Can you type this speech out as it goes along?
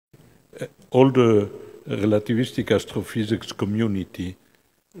all the relativistic astrophysics community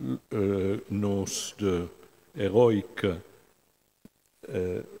knows the heroic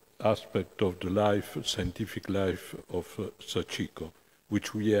aspect of the life, scientific life of Sachiko,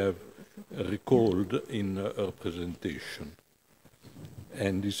 which we have recalled in her presentation.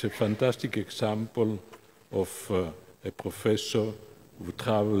 And it's a fantastic example of a professor who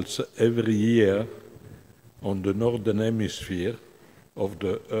travels every year on the northern hemisphere of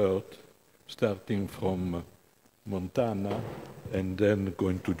the Earth, starting from Montana and then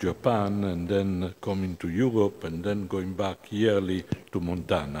going to Japan and then coming to Europe and then going back yearly to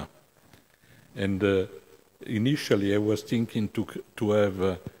Montana. And initially I was thinking to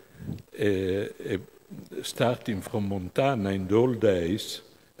have starting from Montana in the old days,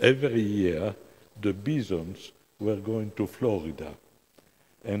 every year the bisons were going to Florida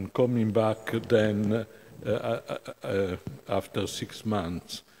and coming back then after 6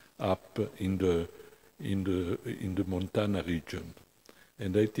 months up in the Montana region.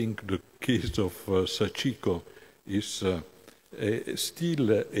 And I think the case of Sachiko is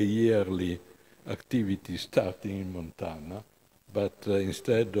still a yearly activity starting in Montana, but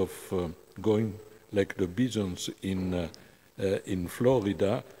instead of going like the bisons in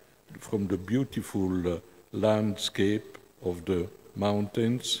Florida, from the beautiful landscape of the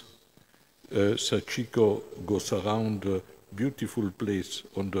mountains, Sachiko goes around a beautiful place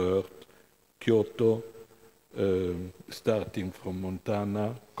on the earth, Kyoto, starting from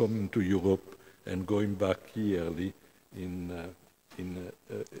Montana, coming to Europe, and going back yearly in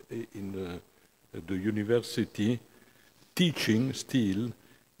the university, teaching still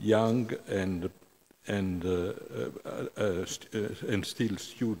young and still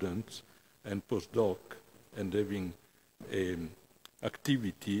students and postdoc, and having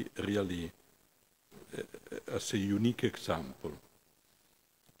activity really as a unique example.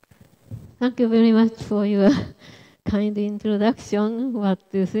 Thank you very much for your kind introduction.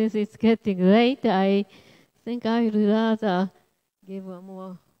 But since it's getting late, I think I would rather give a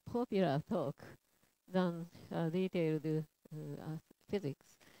more popular talk than detailed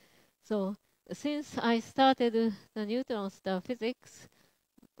physics. So since I started the neutron star physics,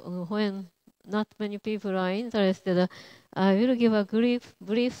 when not many people are interested, I will give a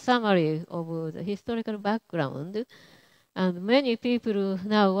brief summary of the historical background. And many people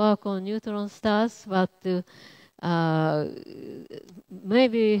now work on neutron stars, but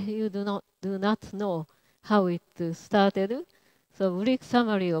maybe you do not know how it started. So brief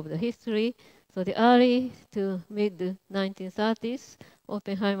summary of the history. So the early to mid 1930s,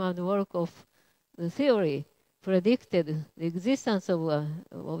 Oppenheimer's work of the theory predicted the existence of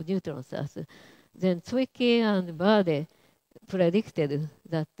neutron stars. Then Zwicky and Berde predicted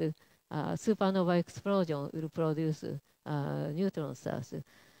that supernova explosion will produce neutron stars.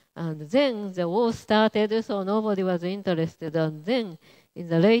 And then the war started, so nobody was interested. And then in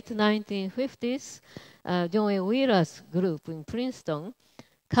the late 1950s, John A. Wheeler's group in Princeton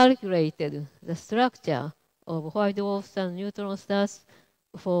calculated the structure of white dwarfs and neutron stars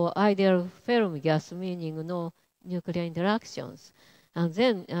for ideal Fermi gas, meaning no nuclear interactions. And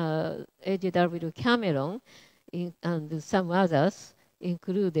then H.W. Cameron and some others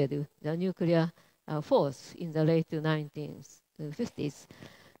included the nuclear force in the late 1950s.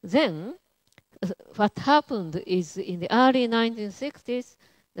 Then what happened is in the early 1960s,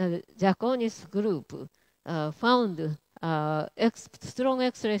 the Giaconis group found strong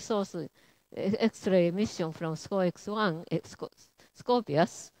X-ray source, X-ray emission from SCO-X1,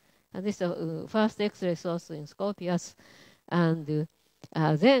 Scorpius, and this is the first X-ray source in Scorpius. And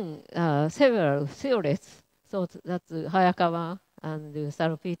then several theorists thought that Hayakawa and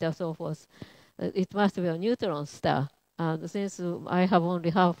Salpeter, so forth, it must be a neutron star. And since I have only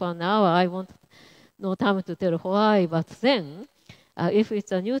half an hour, I want no time to tell why. But then, if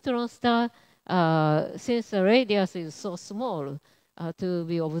it's a neutron star, since the radius is so small to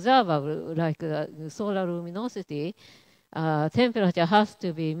be observable, like solar luminosity, temperature has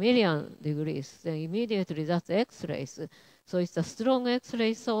to be million degrees. Then immediately that's X-rays. So it's a strong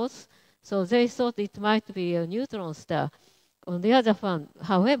X-ray source. So they thought it might be a neutron star. On the other hand,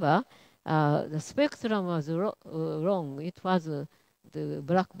 however, the spectrum was wrong. It was the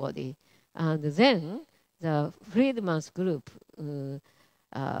black body. And then the Friedman's group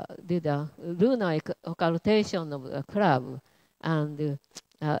did a lunar occultation of a club, and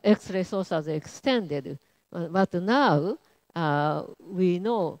X-ray sources extended. But now we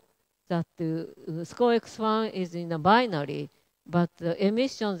know that SCO-X1 is in a binary, but the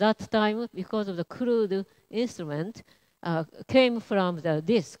emission that time, because of the crude instrument, came from the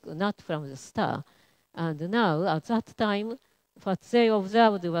disk, not from the star. And now, at that time, what they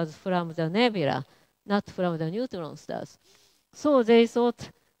observed was from the nebula, not from the neutron stars. So they thought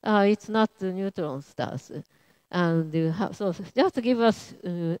it's not the neutron stars. And so just to give us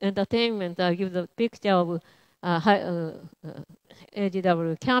entertainment, I give the picture of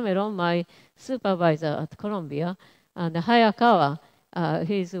A.G.W. Cameron, my supervisor at Columbia, and Hayakawa.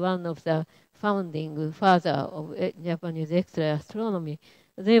 He's one of the founding father of Japanese X-ray astronomy.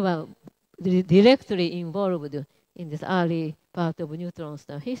 They were directly involved in this early part of neutron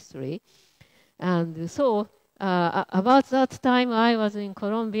star history. And so about that time, I was in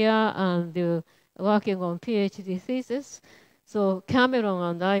Columbia and working on PhD thesis. So Cameron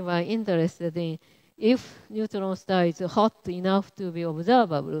and I were interested in if neutron star is hot enough to be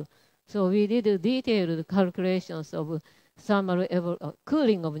observable. So we did detailed calculations of thermal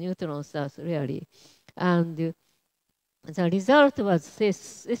cooling of neutron stars, really. And the result was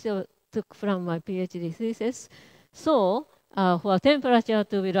this. This took from my PhD thesis. So for temperature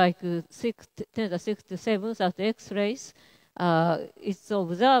to be like 10 to the 6 to 7 at X-rays, it's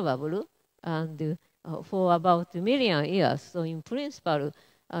observable and for about a million years. So in principle,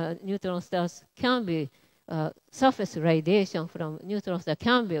 neutron stars can be surface radiation from neutron stars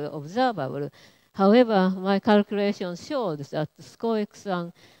can be observable. However, my calculations showed that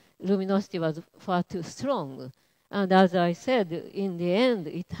SCO-X1 luminosity was far too strong. And as I said, in the end,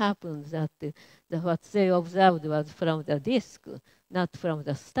 it happened that what they observed was from the disk, not from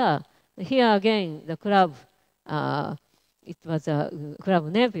the star. Here again, the club, it was a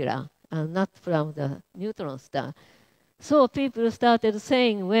club nebula, and not from the neutron star. So people started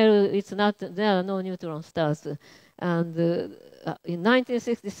saying, well, it's not, there are no neutron stars. And in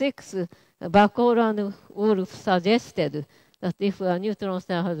 1966, Bacall and Wolf suggested that if a neutron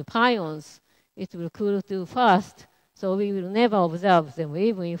star has pions, it will cool too fast, so we will never observe them,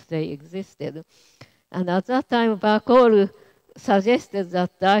 even if they existed. And at that time, Bacall suggested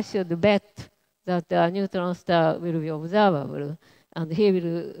that I should bet that a neutron star will be observable, and he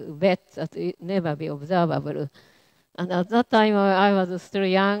will bet that it never be observable. And at that time, I was still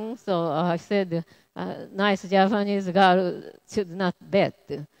young, so I said, nice Japanese girl should not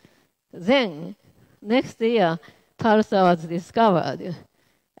bet. Then, next year, pulsar was discovered.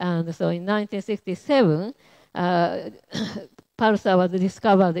 And so in 1967, pulsar was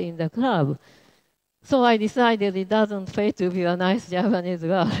discovered in the club. So I decided it doesn't pay to be a nice Japanese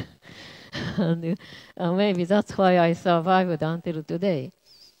girl. And maybe that's why I survived until today.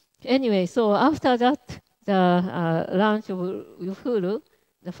 Anyway, so after that, the launch of Uhuru,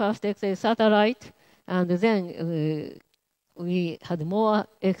 the first X-ray satellite, and then we had more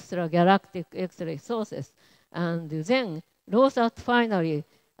extragalactic X-ray sources. And then Rosat finally,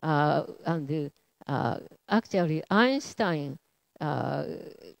 and actually Einstein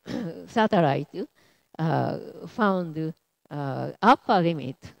satellite found upper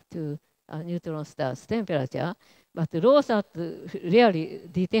limit to neutron star's temperature, but Rosat rarely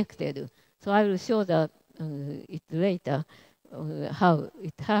detected. So I will show that it later how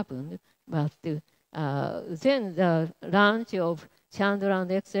it happened. But then the launch of Chandra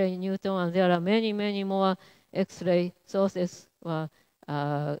and X-ray Newton, and there are many, many more X-ray sources were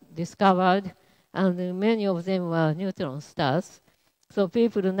discovered, and many of them were neutron stars. So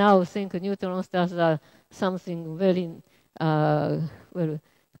people now think neutron stars are something very well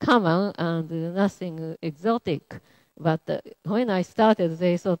common and nothing exotic. But when I started,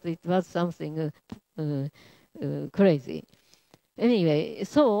 they thought it was something crazy. Anyway,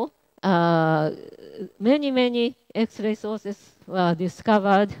 so many, many X-ray sources were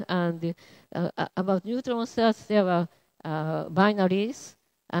discovered, and about neutron stars, there were binaries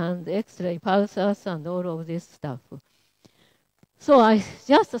and X-ray pulsars and all of this stuff. So I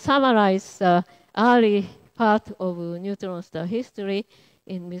just summarized the early part of neutron star history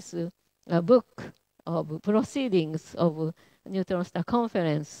in this book of proceedings of neutron star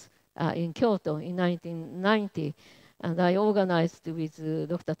conference in Kyoto in 1990. And I organized with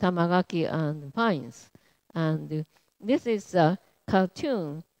Dr. Tamagaki and Pines. And this is a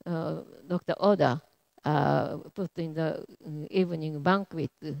cartoon Dr. Oda put in the evening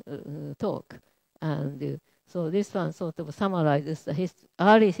banquet talk. And so this one sort of summarizes the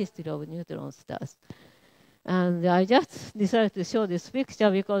early history of neutron stars. And I just decided to show this picture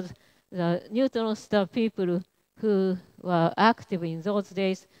because the neutron star people who were active in those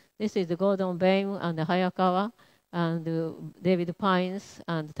days, this is Gordon Bain and Hayakawa, and David Pines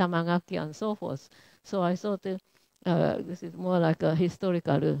and Tamagaki and so forth. So I thought this is more like a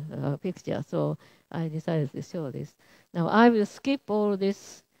historical picture, so I decided to show this. Now I will skip all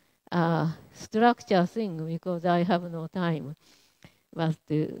this structure thing because I have no time. But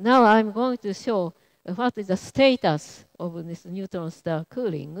now I'm going to show what is the status of this neutron star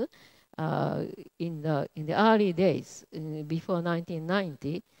cooling in the early days before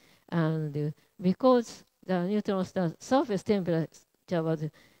 1990, and because the neutron star surface temperature was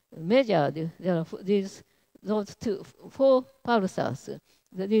measured, there are those four pulsars.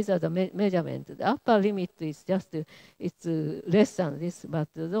 These are the measurements. The upper limit is just it's less than this, but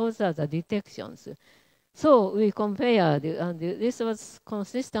those are the detections. So we compared, and this was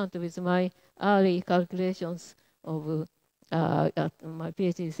consistent with my early calculations of at my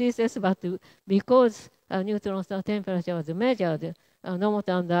PhD thesis, but because neutron star temperature was measured,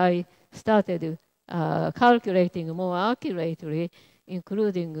 Nomoto and I started calculating more accurately,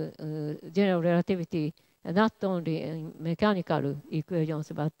 including general relativity, not only in mechanical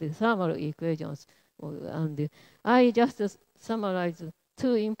equations, but the thermal equations. And I just summarized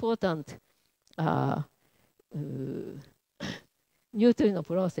two important neutrino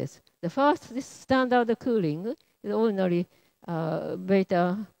process. The first, this standard cooling, is ordinary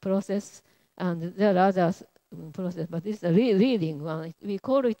beta process, and there are other process, but this is a leading one. We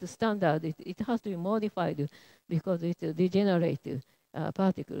call it standard. It has to be modified because it's degenerate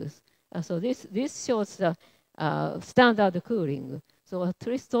particles. So this shows the standard cooling. So at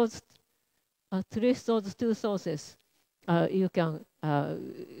least those two sources, you can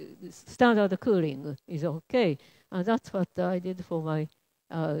standard cooling is okay, and that's what I did for my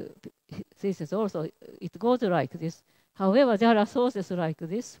thesis. Also, it goes like this. However, there are sources like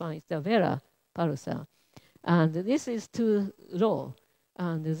this one. It's the Vera pulsar, and this is too low.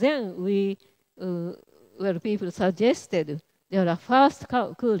 And then people suggested there are fast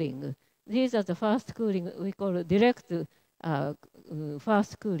cooling. These are the fast cooling we call direct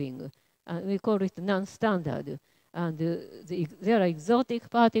fast cooling. We call it non-standard. And there are exotic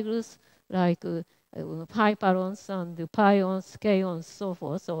particles like hyperons and pions, kaons, so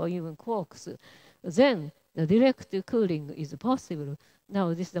forth, or even quarks. Then the direct cooling is possible.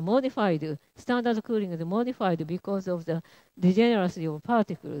 Now this is the modified, standard cooling is modified because of the degeneracy of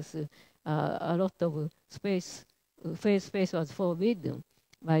particles. A lot of phase space was forbidden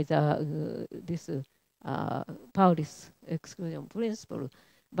by this Pauli's exclusion principle.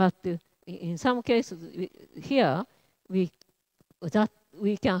 But in some cases, here we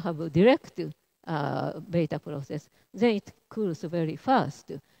can have a direct beta process. Then it cools very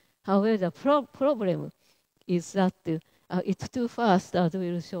fast. However, the problem is that it's too fast, as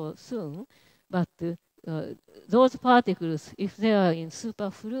we will show soon. But those particles, if they are in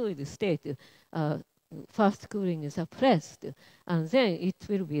superfluid state, fast cooling is suppressed, and then it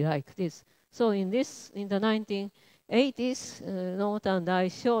will be like this. So in the 1980s, Nomoto and I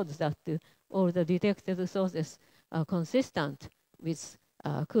showed that all the detected sources are consistent with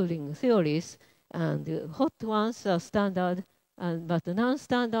cooling theories, and hot ones are standard, but the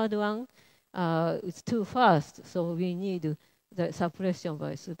non-standard one is too fast, so we need the suppression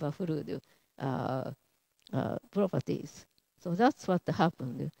by superfluid properties. So that's what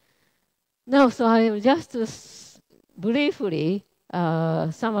happened. Now, so I will just briefly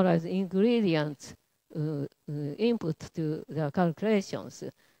summarize ingredients input to the calculations.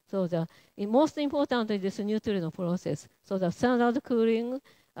 So the most important is this neutrino process. So the standard cooling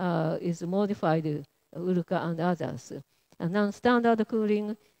is modified Ulka and others. And non-standard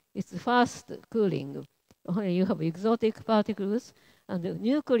cooling is fast cooling. You have exotic particles, and the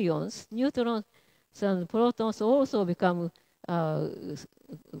nucleons, neutrons and protons also become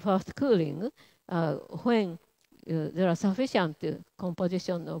fast cooling when there are sufficient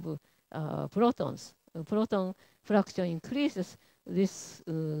composition of protons. Proton fraction increases, this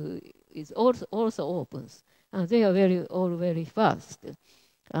is also opens, and they are all very fast.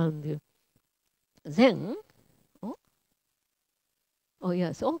 And then, oh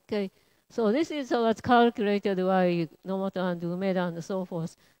yes, okay. So this is what's calculated by Nomoto and Umeda and so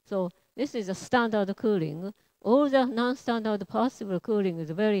forth. So this is a standard cooling. All the non-standard possible cooling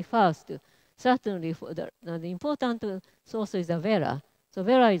is very fast. Certainly, for the important source is the Vera. So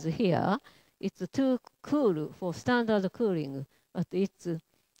Vera is here. It's too cool for standard cooling, but it's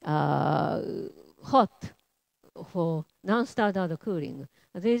hot for non-standard cooling.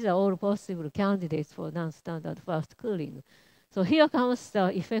 These are all possible candidates for non-standard fast cooling. So here comes the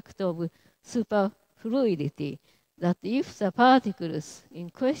effect of superfluidity, that if the particles in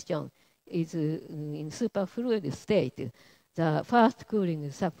question is in superfluid state, the fast cooling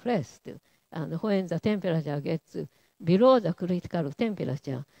is suppressed. And when the temperature gets below the critical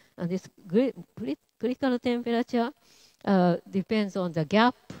temperature, and this critical temperature depends on the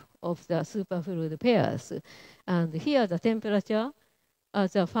gap of the superfluid pairs. And here the temperature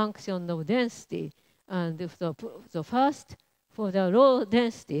as a function of density. And so first, for the low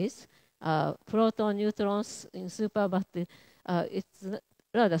densities, proton neutrons in super, but it's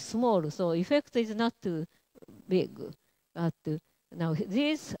rather small, so effect is not too big. But now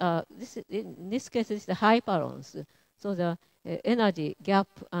these, in this case, is the hyperons. So the energy gap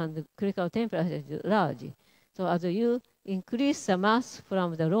and critical temperature is large. So as you increase the mass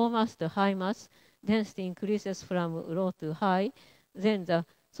from the low mass to high mass, density increases from low to high. Then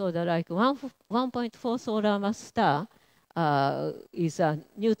like 1.4 solar mass star is a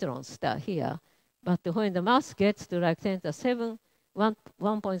neutron star here. But when the mass gets to like 10 to the 7,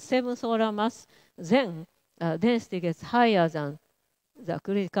 1.7 solar mass, then density gets higher than the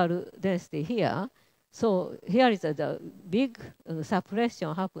critical density here. So here is the big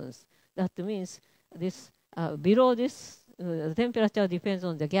suppression happens. That means this below this the temperature depends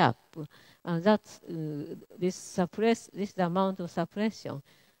on the gap, and that's this is the amount of suppression.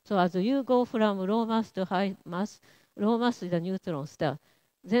 So as you go from low mass to high mass, low mass is a neutron star.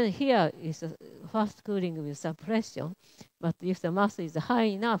 Then here is a fast cooling with suppression, but if the mass is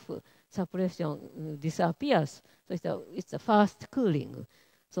high enough, suppression disappears. So it's a fast cooling.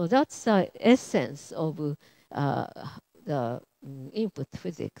 So that's the essence of the input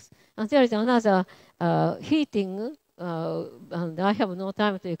physics. And there is another heating, and I have no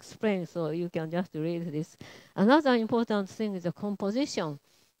time to explain, so you can just read this. Another important thing is the composition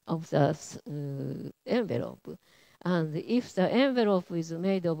of the envelope. And if the envelope is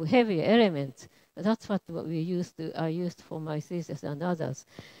made of heavy elements, that's what I used for my thesis and others.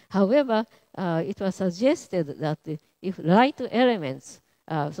 However, it was suggested that if light elements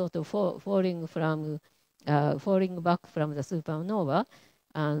sort of falling back from the supernova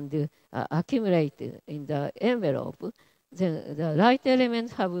and accumulate in the envelope, then the light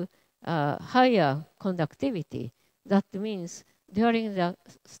elements have higher conductivity. That means during the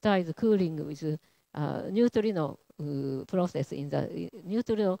star cooling with neutrino process in the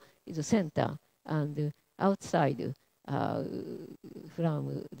neutrino is the center and outside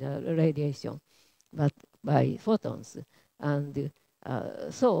from the radiation, but by photons. And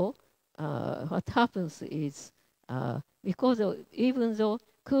so what happens is because even though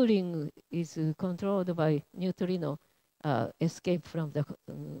cooling is controlled by neutrino escape from the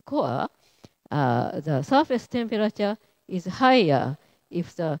core, the surface temperature is higher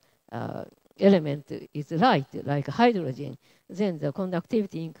if the element is light, like hydrogen. Then the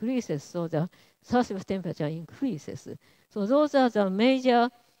conductivity increases, so the surface temperature increases. So those are the major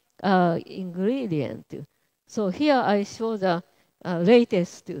ingredients. So here I show the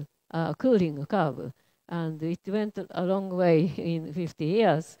latest cooling curve, and it went a long way in 50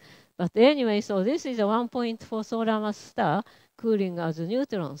 years. But anyway, so this is a 1.4 solar mass star cooling as a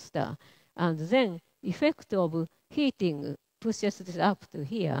neutron star. And then effect of heating pushes this up to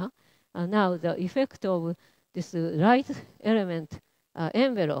here. And now the effect of this light element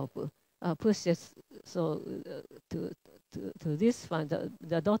envelope pushes so to this one,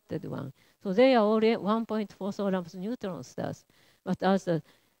 the dotted one. So they are all 1.4 solar mass neutron stars. But as the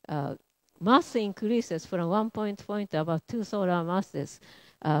mass increases from 1.4 to about 2 solar masses,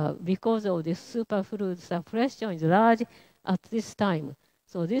 because of this superfluid suppression is large at this time.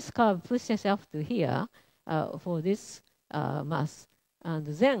 So this curve pushes up to here for this mass. And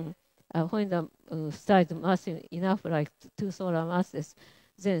then when the star is mass enough, like 2 solar masses,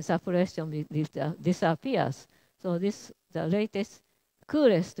 then suppression disappears. So this the latest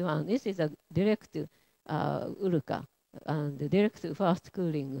coolest one. This is a direct Ulka and direct fast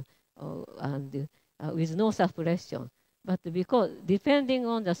cooling and with no suppression. But because depending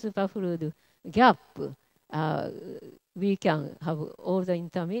on the superfluid gap, we can have all the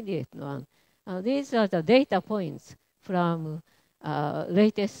intermediate one. These are the data points from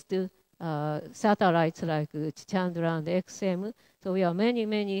latest satellites like Chandra and XM. So we have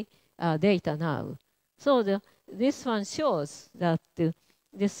many data now. So this one shows that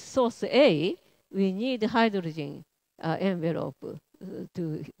this source A, we need hydrogen envelope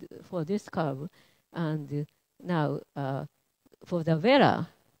for this curve. And now for the Vera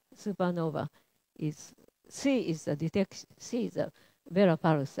supernova, C is the detection, C is the Vera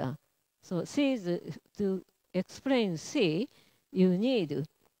pulsar. So C is to explain C, you need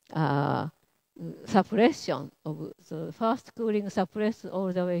suppression of the fast cooling suppressed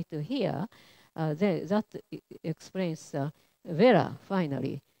all the way to here. That explains Vera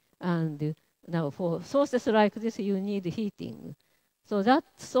finally. And now for sources like this, you need heating. So that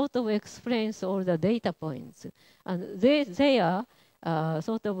sort of explains all the data points. And they are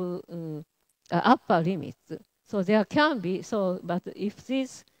sort of upper limits. So there can be, but if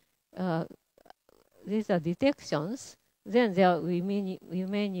these are detections, then we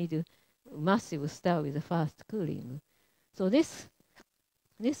may need massive star with fast cooling. So this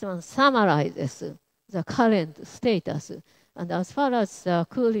this one summarizes the current status. And as far as the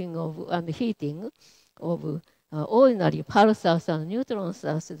cooling of and heating of ordinary pulsars and neutron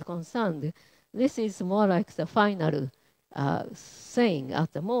stars is concerned, this is more like the final saying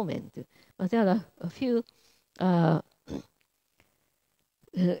at the moment. But there are a few, well,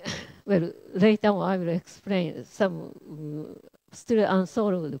 later on I will explain some still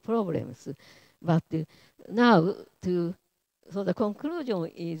unsolved problems. But now, so the conclusion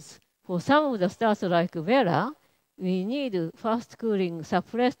is, for some of the stars like Vera, we need fast cooling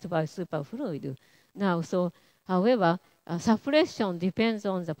suppressed by superfluid. Now, so, however, suppression depends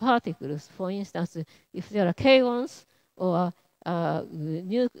on the particles. For instance, if there are kaons or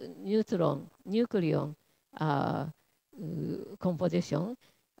neutron, nucleon composition,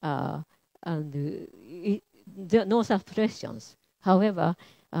 and there are no suppressions. However,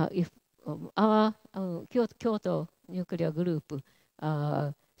 if our Kyoto nuclear group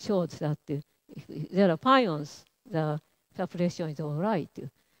showed that if there are pions, the suppression is all right.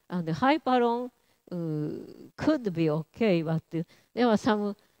 And the hyperon could be okay, but there were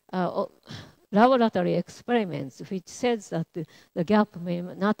some laboratory experiments which says that the gap may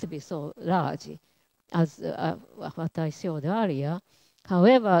not be so large as what I showed earlier.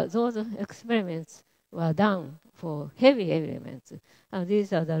 However, those experiments were done for heavy elements, and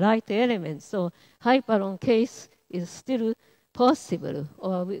these are the light elements. So hyperon case is still possible,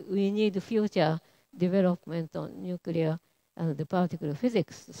 or we need future development on nuclear and the particle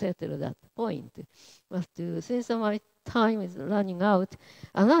physics to settle that point. But since my time is running out,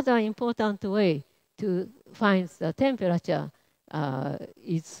 another important way to find the temperature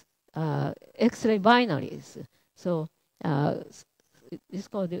is X-ray binaries. So it's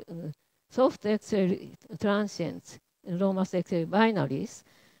called soft X-ray transients, low mass X-ray binaries.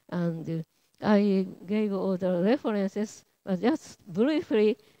 And I gave all the references, but just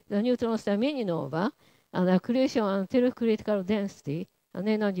briefly, the neutron star mini-nova and accretion until critical density, and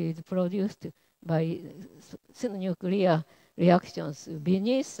energy is produced by nuclear reactions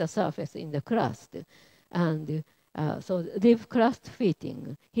beneath the surface in the crust. And so deep crust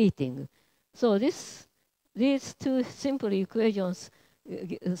heating. So these two simple equations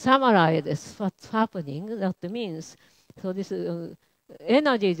summarize what's happening. That means, so this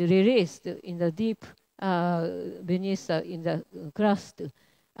energy is released in the deep beneath in the crust,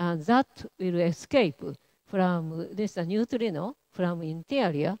 and that will escape from this neutrino from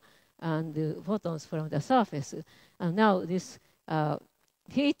interior and photons from the surface. And now this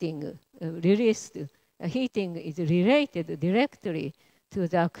heating heating is related directly to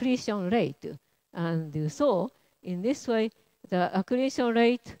the accretion rate. And so in this way, the accretion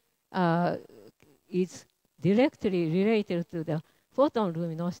rate is directly related to the photon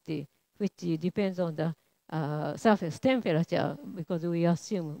luminosity, which depends on the surface temperature, because we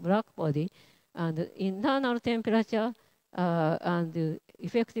assume black body, and internal temperature and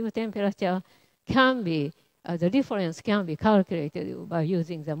effective temperature can be, the difference can be calculated by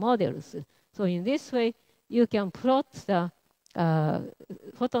using the models. So in this way, you can plot the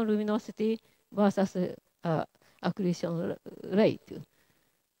photon luminosity versus accretion rate.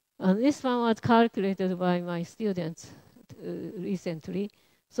 And this one was calculated by my students recently.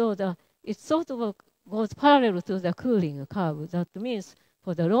 So it sort of goes parallel to the cooling curve. That means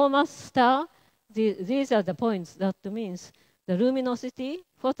for the low mass star, these are the points. That means the luminosity,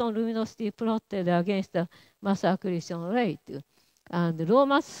 photon luminosity plotted against the mass accretion rate. And the low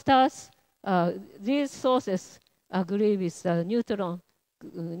mass stars, these sources agree with the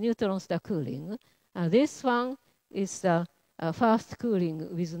neutron star cooling. This one is the fast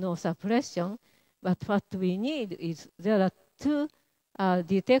cooling with no suppression. But what we need is there are two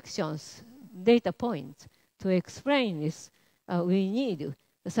detections, data points. To explain this, we need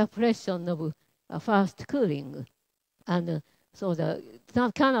the suppression of fast cooling. And so that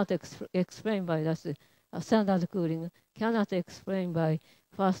cannot explain by the standard cooling, cannot explain by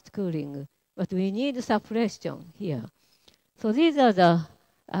fast cooling. But we need suppression here. So these are the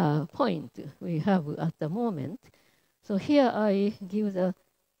points we have at the moment. So here I give the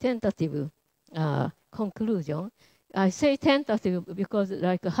tentative conclusion. I say tentative because,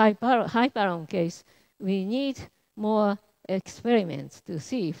 like a hyperon case, we need more experiments to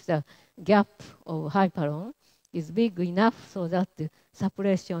see if the gap of hyperon is big enough so that the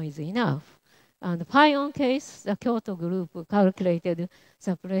suppression is enough. And the pion case, the Kyoto group calculated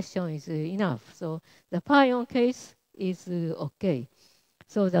suppression is enough. So the pion case is okay.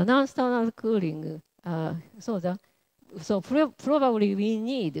 So the non-standard cooling, probably we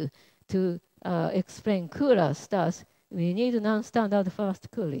need to explain cooler stars, we need non-standard fast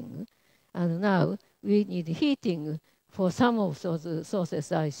cooling. And now we need heating for some of those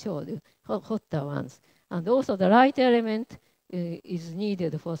sources I showed, hotter ones. And also the light element is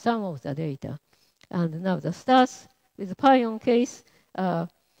needed for some of the data. And now the stars with pion case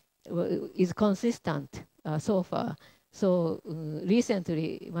is consistent so far. So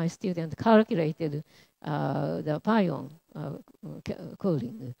recently, my student calculated the pion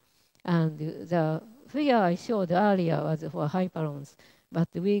cooling. And the figure I showed earlier was for hyperons, but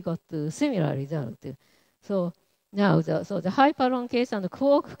we got a similar result. So now, the hyperon case and the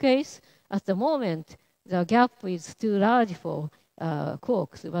quark case, at the moment, the gap is too large for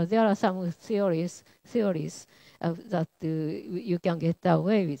quarks, but there are some theories that you can get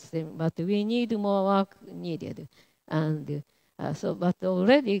away with them, but we need more work needed. And but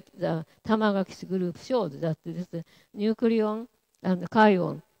already the Tamagaki's group showed that this nucleon and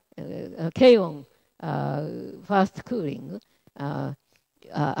kaon fast cooling are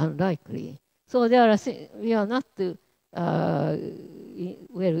unlikely. So we are not,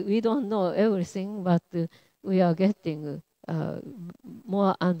 well, we don't know everything, but we are getting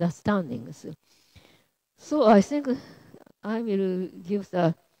more understandings. So I think I will give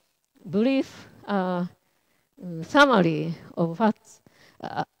the brief summary of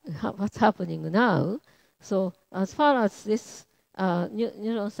what's happening now. So as far as this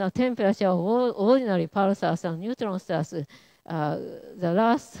neutron star temperature of ordinary pulsars and neutron stars, the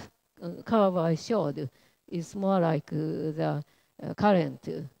last curve I showed is more like the current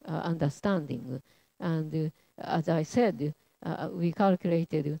understanding. And as I said, we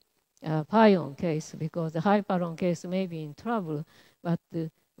calculated pion case because the hyperon case may be in trouble, but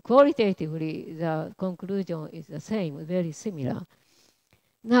qualitatively the conclusion is the same, very similar.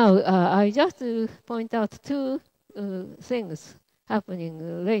 Now, I just point out two things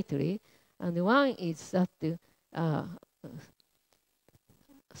happening lately, and one is that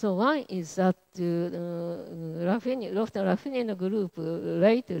Raffinino group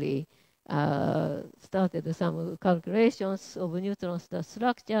lately started some calculations of neutron star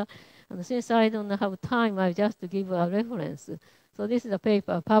structure, and since I don't have time, I just give a reference. So this is a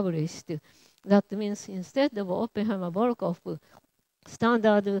paper published. That means instead of Oppenheimer-Volkoff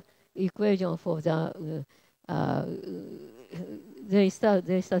standard equation for the they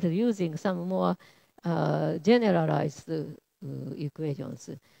started using some more generalized equations.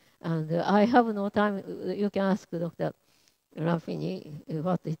 And I have no time. You can ask Dr. Raffini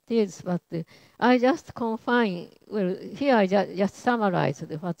what it is, but I just confine, well, here I just summarized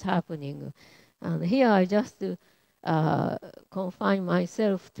what's happening. And here I just confine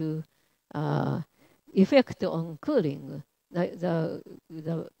myself to effect on cooling.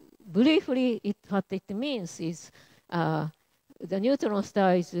 Briefly, what it means is the neutron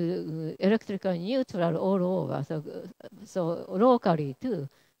star is electrically neutral all over, so locally too.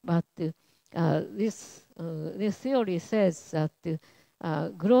 But this theory says that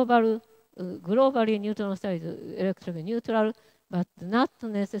globally neutron star is electrically neutral, but not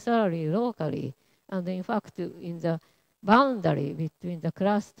necessarily locally. And in fact, in the boundary between the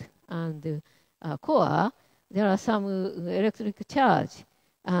crust and core, there are some electric charge.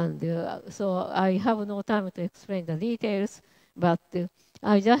 And so I have no time to explain the details, but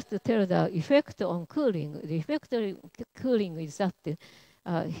I just tell the effect on cooling. The effect on cooling is that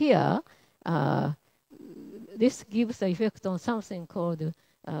here, this gives the effect on something called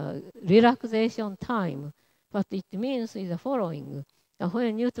relaxation time. What it means is the following.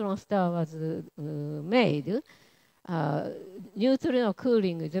 When neutron star was made, neutrino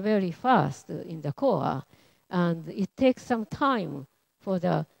cooling is very fast in the core, and it takes some time for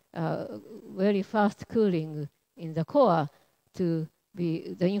the very fast cooling in the core to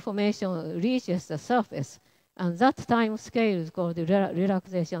be, the information reaches the surface. And that time scale is called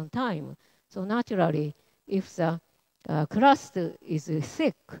relaxation time. So naturally, if the crust is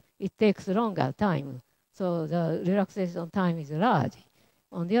thick, it takes longer time. So the relaxation time is large.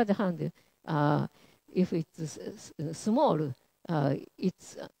 On the other hand, if it's small,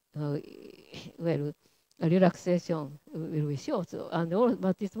 it's, well, relaxation will be short.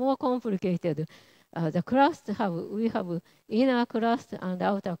 But it's more complicated. The crust we have inner crust and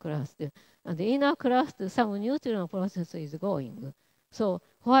outer crust. And the inner crust, some neutron process is going. So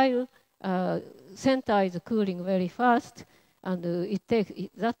while center is cooling very fast, and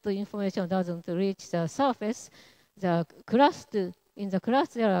that information doesn't reach the surface, the crust, in the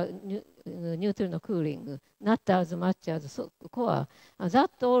crust there are neutron cooling, not as much as core. And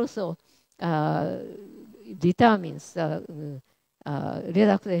that also determines the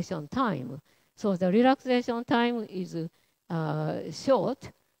relaxation time. So the relaxation time is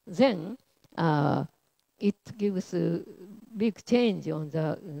short, then it gives a big change on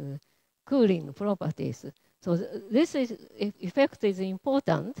the cooling properties. So this effect is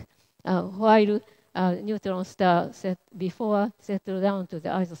important while neutron star before settle down to the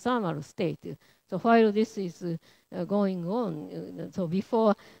isothermal state. So while this is going on, so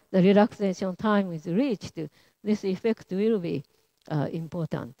before the relaxation time is reached, this effect will be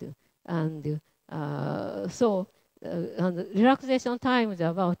important. And and relaxation time is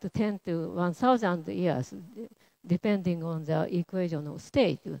about 10 to 1,000 years, depending on the equational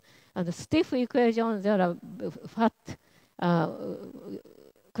state. And the stiff equation, there are fat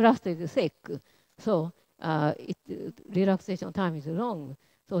crust is thick, so relaxation time is long.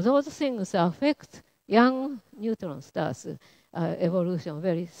 So those things affect young neutron stars evolution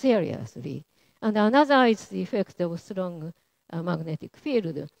very seriously. And another is the effect of strong magnetic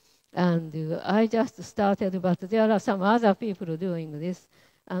field. And I just started, but there are some other people doing this.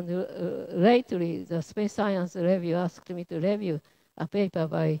 And lately, the Space Science Review asked me to review a paper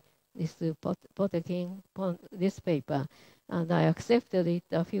by this Potekin, this paper. And I accepted it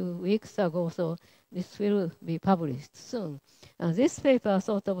a few weeks ago, so this will be published soon. And this paper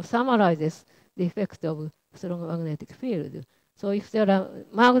sort of summarizes the effect of strong magnetic field. So if there are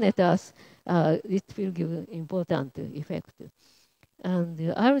magnetars, it will give important effect.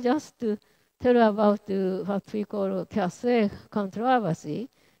 And I'll just tell about what we call Cas A controversy.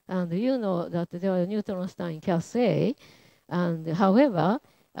 And you know that there are neutron stars in Cas A. And however,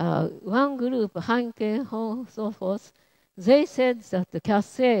 one group, Heinke, Hon, so forth, they said that the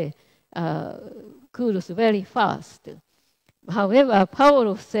Cas A cools very fast. However,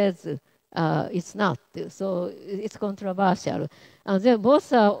 Pavlov says it's not, so it's controversial. And they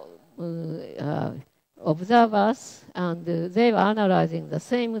both are observers, and they were analyzing the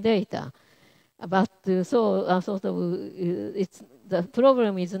same data. But sort of, the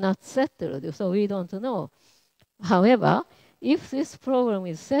problem is not settled, so we don't know. However, if this problem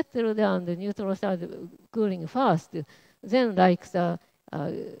is settled and the neutron stars cooling fast, then like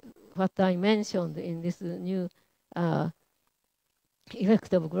what I mentioned in this new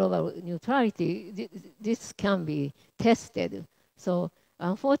effect of global neutrality, this can be tested. So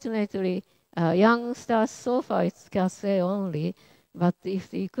unfortunately, young stars so far it's Cas A only, but if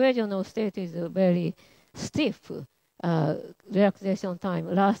the equational state is very stiff, relaxation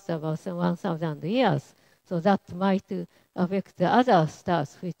time lasts about 1,000 years. So that might affect the other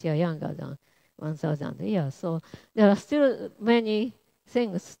stars which are younger than 1,000 years. So there are still many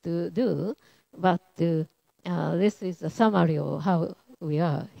things to do, but this is a summary of how we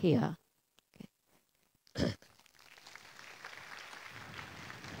are here. Okay.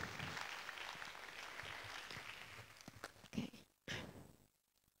 Okay.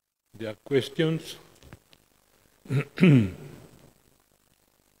 There are questions?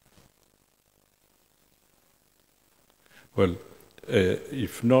 Well,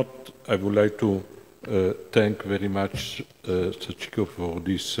 if not, I would like to thank very much Sachiko for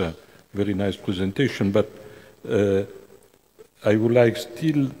this very nice presentation, but I would like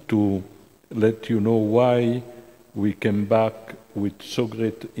still to let you know why we came back with so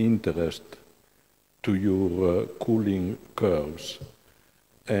great interest to your cooling curves.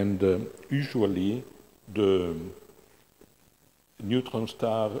 And usually the neutron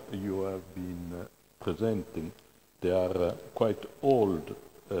star you have been presenting, they are quite old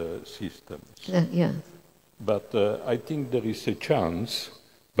systems. Yeah. But I think there is a chance,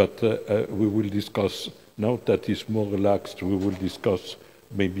 but we will discuss, now that is more relaxed, we will discuss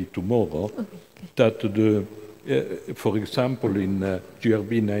maybe tomorrow, that for example, in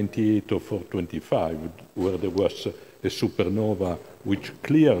GRB 980425, where there was a supernova which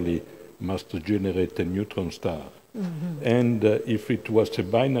clearly must generate a neutron star, and if it was a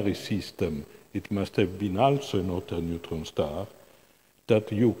binary system, it must have been also another neutron star,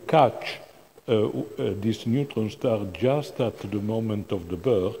 that you catch this neutron star just at the moment of the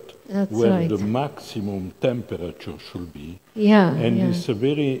birth, where the maximum temperature should be. And it's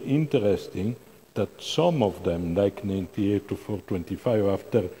very interesting that some of them, like 98 to 425,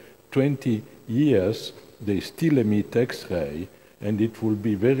 after 20 years, they still emit X-ray, and it will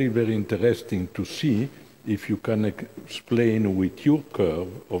be very, very interesting to see if you can explain with your curve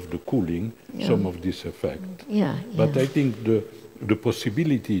of the cooling some of this effect. But I think the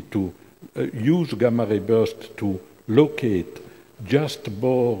possibility to use gamma ray burst to locate just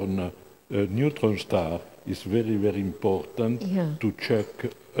born neutron star is very, very important to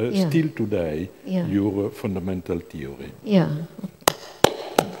check still today your fundamental theory.